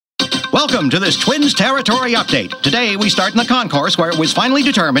Welcome to this Twins Territory update. Today, we start in the concourse where it was finally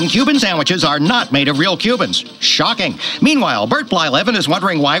determined Cuban sandwiches are not made of real Cubans. Shocking. Meanwhile, Bert Blyleven is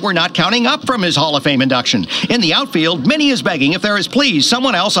wondering why we're not counting up from his Hall of Fame induction. In the outfield, Minnie is begging if there is please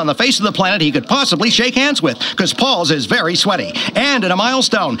someone else on the face of the planet he could possibly shake hands with, because Paul's is very sweaty. And in a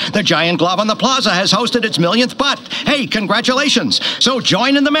milestone, the giant glove on the plaza has hosted its millionth butt. Hey, congratulations. So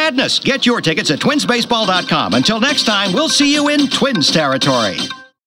join in the madness. Get your tickets at twinsbaseball.com. Until next time, we'll see you in Twins Territory.